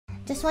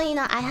Just want you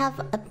to know, I have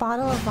a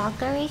bottle of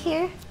vodka right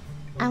here.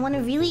 I want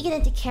to really get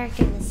into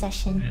character in this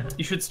session. Yeah.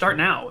 You should start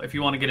now if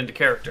you want to get into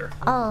character.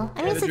 Oh,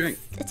 I mean,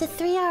 it's a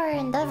 3-hour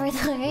endeavor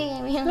though, right?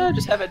 I mean, no,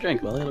 just have a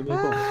drink, Lily. It'll be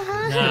cool.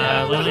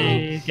 Nah,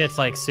 Lily gets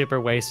like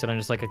super wasted on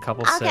just like a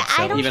couple sips.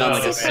 I don't Even on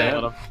think like a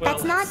super. sip.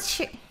 That's not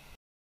true.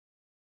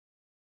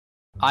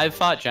 I've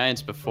fought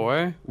giants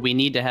before. We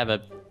need to have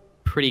a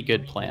pretty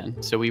good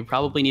plan. So we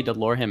probably need to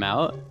lure him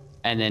out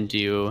and then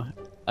do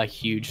a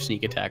huge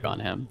sneak attack on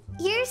him.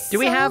 You're Do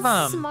we have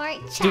smart,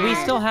 Chad. Do we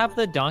still have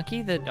the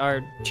donkey that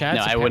our Chad?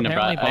 No, I wouldn't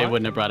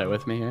have brought it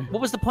with me here.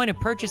 What was the point of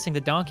purchasing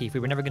the donkey if we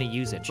were never going to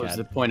use it, Chad? What was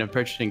the point of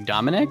purchasing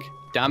Dominic?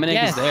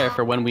 Dominic is there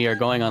for when we are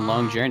going on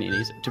long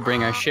journeys to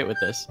bring our shit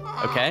with us.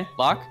 Okay?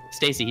 Locke?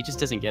 Stacy, he just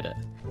doesn't get it.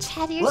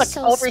 Chad, you're Look,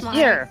 so over smart.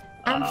 here.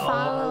 I'm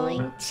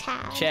following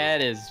Chad.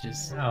 Chad is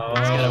just... Oh,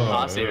 he's got a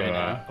posse right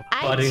now.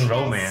 Budding I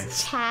romance.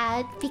 trust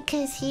Chad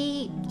because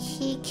he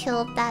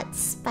killed that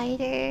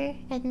spider,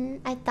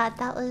 and I thought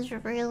that was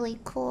really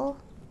cool.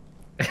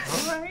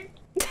 Alright.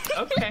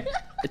 Okay.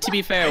 To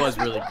be fair, it was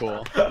really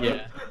cool.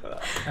 Yeah.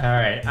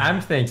 Alright,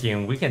 I'm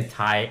thinking we can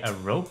tie a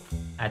rope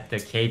at the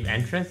cave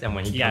entrance, and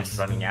when he comes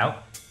running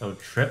out, he'll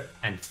trip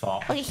and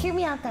fall. Okay, hear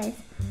me out, guys.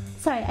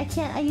 Sorry, I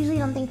can't. I usually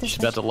don't think this. She's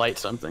about to light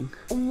something.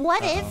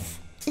 What if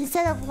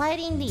instead of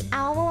lighting the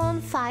owl on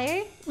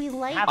fire, we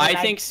light? I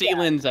think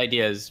Sealand's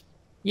idea is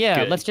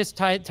good. Let's just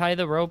tie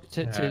the rope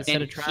to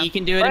set a trap. He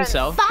can do it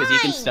himself because he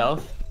can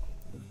stealth.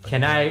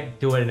 Can I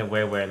do it in a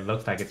way where it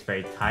looks like it's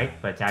very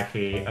tight, but it's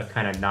actually a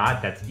kind of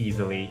knot that's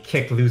easily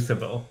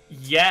kick-loosable?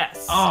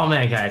 Yes. Oh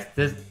man, guys,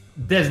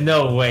 there's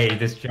no way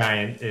this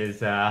giant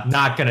is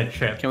not gonna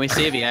trip. Can we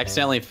see if he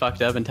accidentally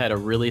fucked up and tied a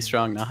really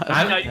strong knot?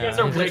 No, you guys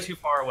are way too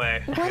far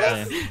away.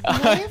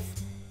 What if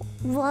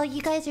while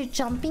you guys are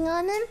jumping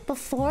on him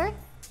before,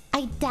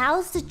 I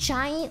douse the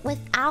giant with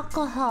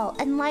alcohol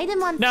and light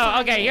him on fire? No,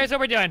 okay, here's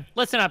what we're doing.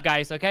 Listen up,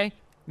 guys, okay?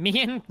 Me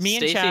and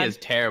Stacey Chad. has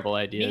terrible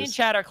ideas. Me and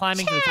Chad are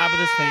climbing to the top of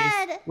this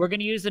face. We're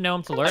gonna use the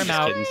gnome to lure him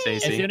out.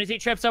 As soon as he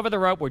trips over the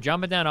rope, we're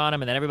jumping down on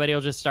him, and then everybody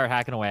will just start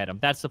hacking away at him.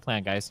 That's the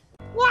plan, guys.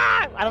 Wah!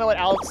 I don't know what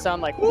owls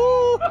sound like.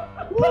 Woo!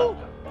 Woo!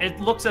 It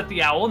looks at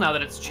the owl now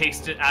that it's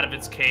chased it out of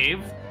its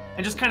cave,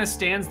 and just kind of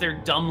stands there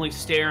dumbly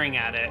staring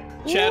at it.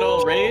 Chad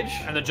will rage,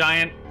 and the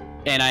giant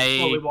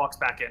slowly walks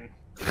back in.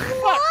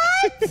 What?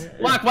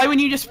 Locke, why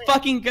wouldn't you just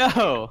fucking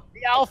go?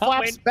 The owl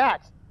flaps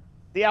back.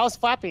 The owl's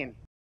flapping.